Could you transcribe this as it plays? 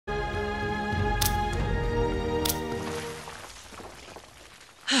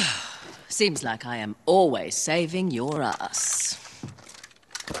Seems like I am always saving your ass.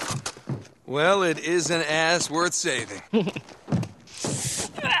 Well, it is an ass worth saving.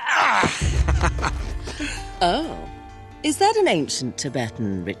 Oh. Is that an ancient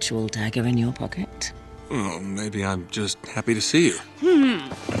Tibetan ritual dagger in your pocket? Oh, maybe I'm just happy to see you.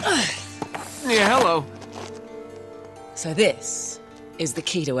 Yeah, hello. So this is the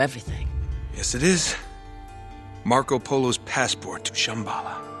key to everything. Yes, it is. Marco Polo's passport to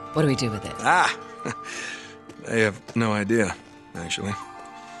Shambhala. What do we do with it? I have no idea, actually.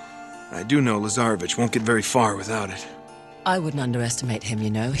 I do know Lazarevich won't get very far without it. I wouldn't underestimate him, you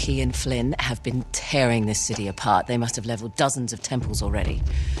know. He and Flynn have been tearing this city apart. They must have leveled dozens of temples already.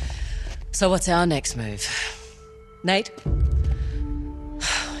 So what's our next move? Nate?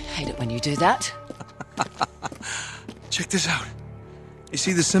 I hate it when you do that. Check this out. You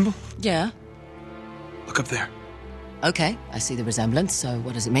see the symbol? Yeah. Look up there. Okay, I see the resemblance, so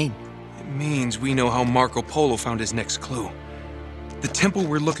what does it mean? It means we know how Marco Polo found his next clue. The temple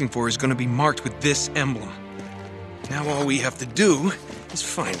we're looking for is going to be marked with this emblem. Now all we have to do is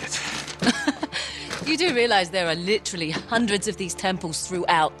find it. You do realize there are literally hundreds of these temples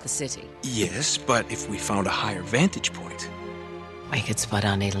throughout the city? Yes, but if we found a higher vantage point... We could spot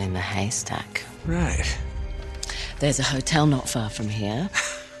our needle in the haystack. Right. There's a hotel not far from here.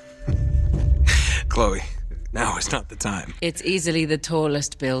 Chloe, now is not the time. It's easily the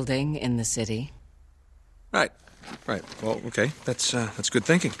tallest building in the city. Right. Well, okay. That's good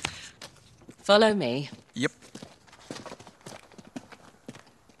thinking. Follow me. Yep.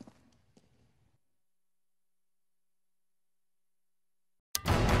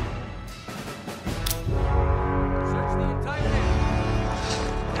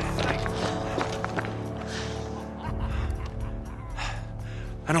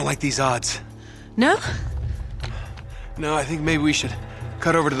 I don't like these odds. No? No, I think maybe we should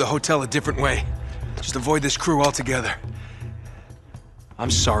cut over to the hotel a different way. Just avoid this crew altogether. I'm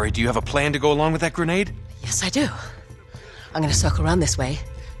sorry, do you have a plan to go along with that grenade? Yes, I do. I'm gonna circle around this way,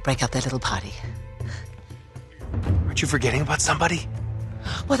 break up their little party. Aren't you forgetting about somebody?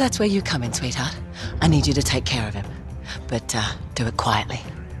 Well, that's where you come in, sweetheart. I need you to take care of him. But, do it quietly.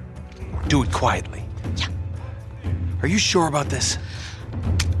 Do it quietly. Yeah. Are you sure about this?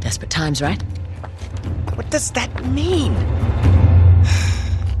 Desperate times, right? What does that mean?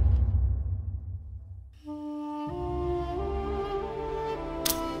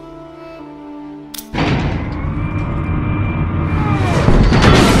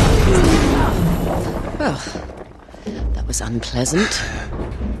 Well, that was unpleasant.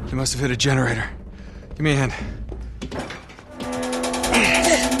 You must have hit a generator. Give me a hand.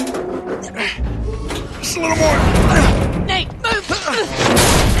 Just a little more. Nate, move!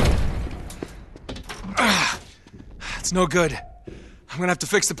 It's no good. I'm gonna have to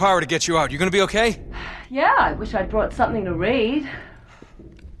fix the power to get you out. You gonna be okay? Yeah, I wish I'd brought something to read.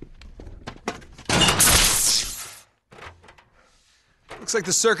 Looks like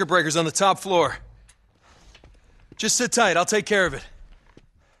the circuit breaker's on the top floor. Just sit tight, I'll take care of it.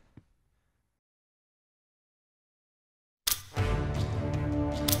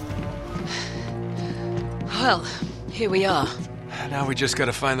 Well, here we are. Now we just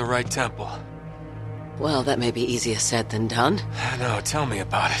gotta find the right temple. Well, that may be easier said than done. No, tell me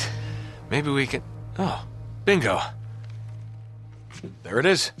about it. Maybe we can... Oh, bingo. There it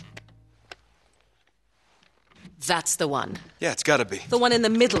is. That's the one. Yeah, it's gotta be. The one in the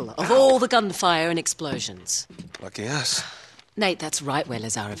middle of all the gunfire and explosions. Lucky us. Nate, that's right where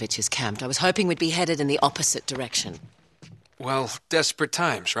Lazarevich is camped. I was hoping we'd be headed in the opposite direction. Well, desperate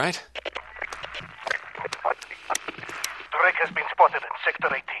times, right? Drake has been spotted in Sector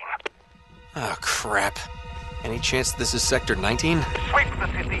 18. Oh, crap. Any chance this is Sector 19? Sweep the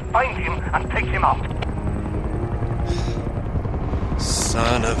city, find him, and take him out.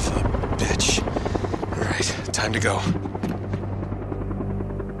 Son of a bitch. All right, time to go.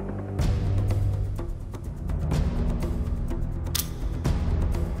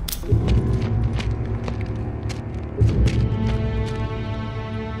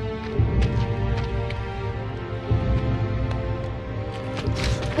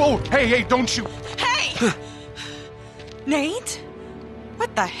 Whoa, hey, don't shoot! Hey! Nate?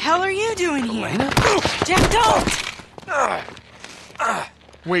 What the hell are you doing here? Elena? Jack, don't!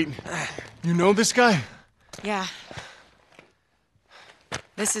 Wait, you know this guy? Yeah.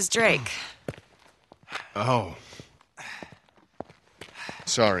 This is Drake. Oh.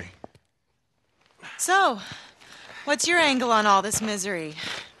 Sorry. So, what's your angle on all this misery?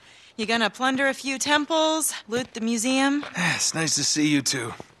 You gonna plunder a few temples, loot the museum? It's nice to see you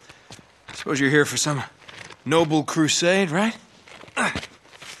two. Suppose you're here for some noble crusade, right?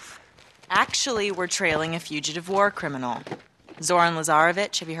 Actually, we're trailing a fugitive war criminal. Zoran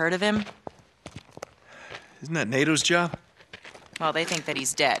Lazarevic, have you heard of him? Isn't that NATO's job? Well, they think that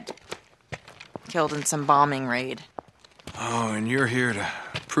he's dead. Killed in some bombing raid. Oh, and you're here to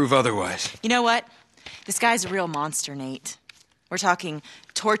prove otherwise. You know what? This guy's a real monster, Nate. We're talking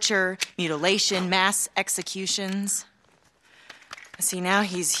torture, mutilation, mass executions. See, now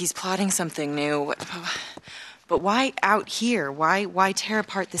he's plotting something new. But why out here? Why tear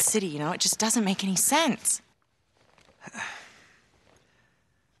apart the city, you know? It just doesn't make any sense.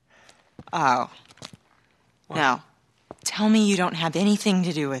 Oh. What? No. Tell me you don't have anything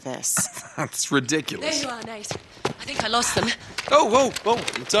to do with this. That's There ridiculous. you are, Nate. I think I lost them. Oh, whoa, whoa.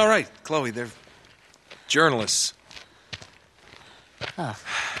 It's all right, Chloe. They're journalists.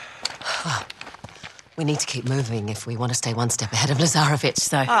 We need to keep moving if we want to stay one step ahead of Lazarevic,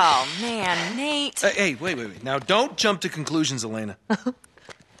 so... Oh, man, Nate. Hey, wait. Now, don't jump to conclusions, Elena.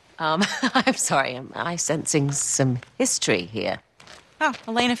 I'm sorry, am I sensing some history here? Oh,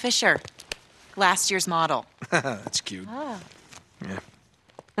 Elena Fisher. Last year's model. That's cute. Yeah.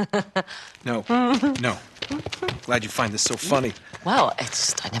 No. Glad you find this so funny. Well, it's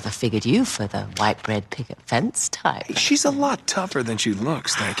just I never figured you for the white bread picket fence type. She's a lot tougher than she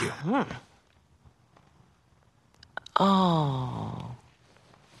looks, thank you. Oh,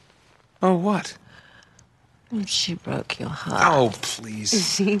 Oh, what? she broke your heart. Oh,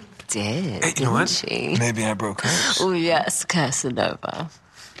 please. She did, Hey, you know what? she? Maybe I broke hers. Oh, yes, Casanova.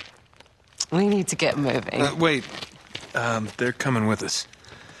 We need to get moving. Wait. They're coming with us.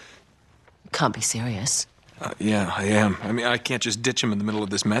 Can't be serious. Yeah, I am. I mean, I can't just ditch them in the middle of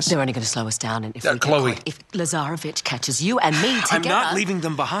this mess. They're only going to slow us down, and if we get Chloe. caught, if Lazarevic catches you and me together... I'm not leaving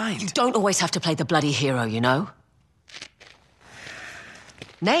them behind. You don't always have to play the bloody hero, you know?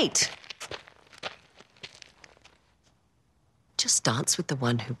 Nate! Just dance with the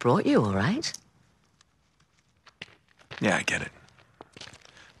one who brought you, all right? Yeah, I get it.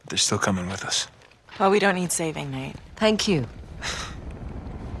 But they're still coming with us. Well, we don't need saving, Nate. Thank you.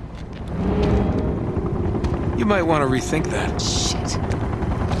 You might want to rethink that. Shit.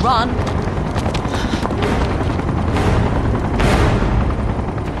 Run!